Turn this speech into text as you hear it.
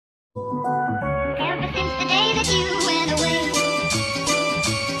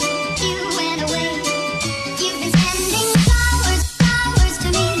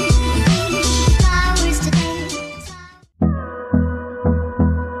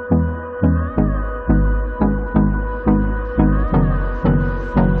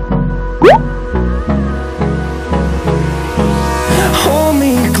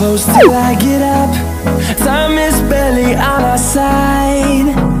close till I get up. Time is barely on our side.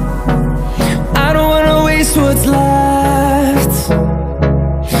 I don't wanna waste what's left.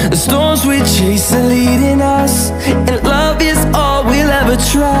 The storms we chase are leading us, and love is all we'll ever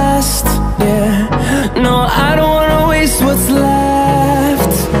trust. Yeah, no, I don't wanna waste what's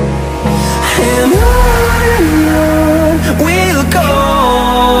left. And on we'll go,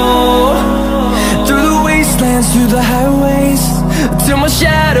 through the wastelands, through the highways, till my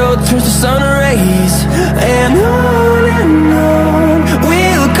shadow turns to sun rays. And on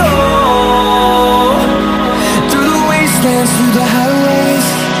we'll go, through the wastelands, through the highways,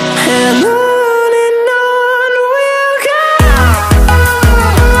 and on.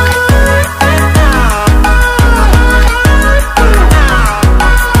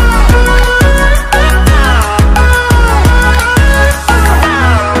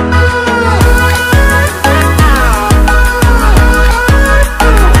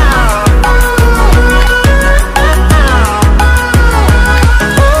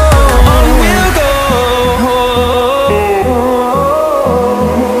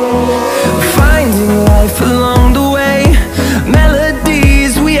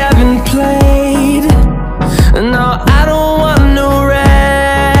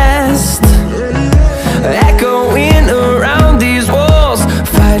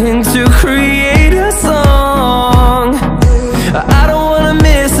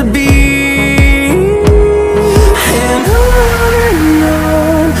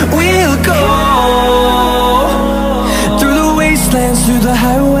 Through the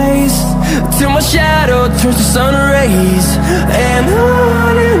highways, till my shadow turns to sun rays. And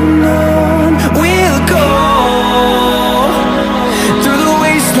on we'll go, through the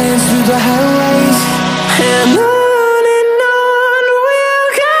wastelands, through the highways, and on.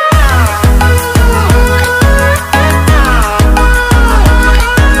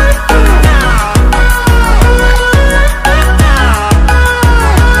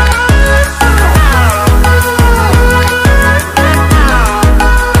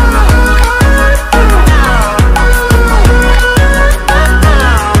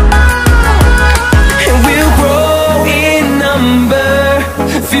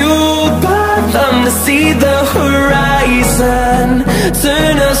 See the horizon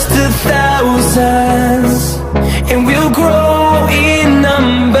turn us to thousands, and we'll grow in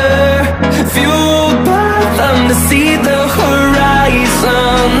number, fueled by them to see the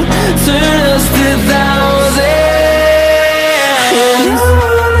horizon turn us to thousands. And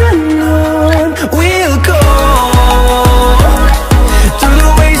on we'll go, through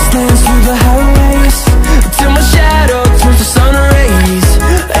the wastelands, through the highways, till my shadow turns to sun rays.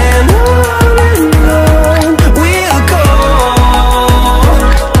 And on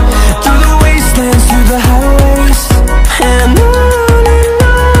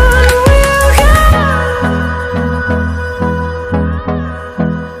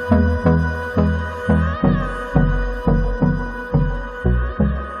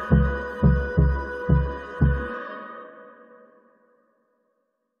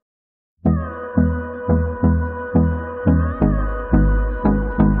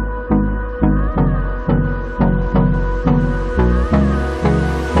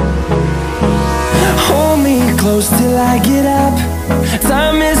close till I get up.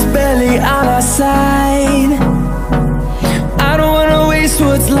 Time is barely on our side. I don't wanna waste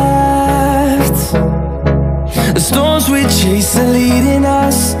what's left. The storms we chase are leading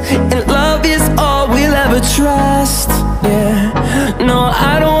us, and love is all we'll ever trust. Yeah, no,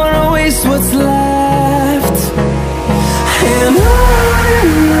 I don't wanna waste what's left. And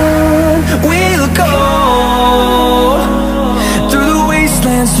on we'll go, through the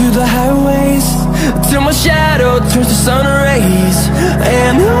wastelands, through the highways, till my shadow turns to sun rays.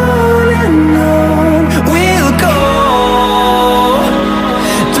 And on we'll go,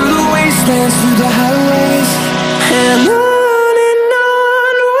 through the wastelands, through the highways, and on.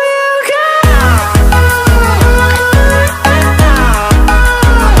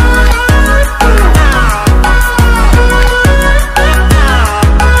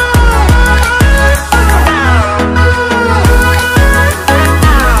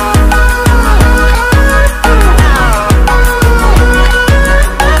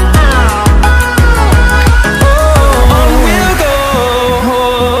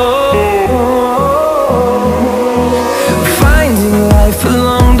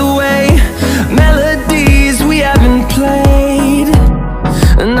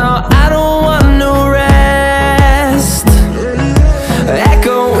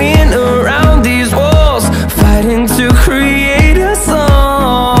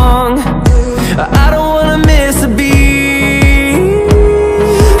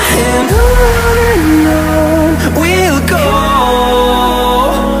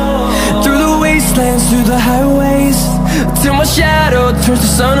 through the highways, till my shadow turns to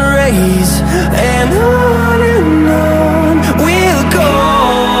sun rays. And on we'll go,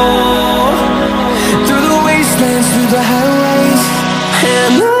 through the wastelands, through the highways.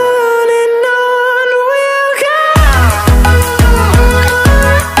 And on we'll go.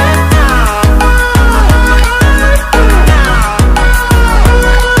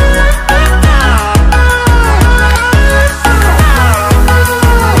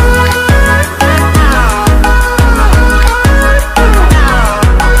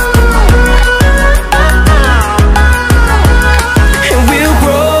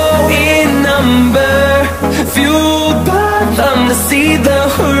 See the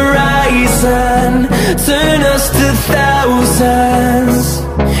horizon, turn us to thousands,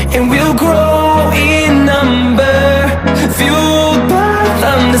 and we'll grow in number, fueled by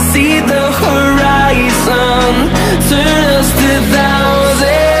them to see the horizon, turn us to thousands.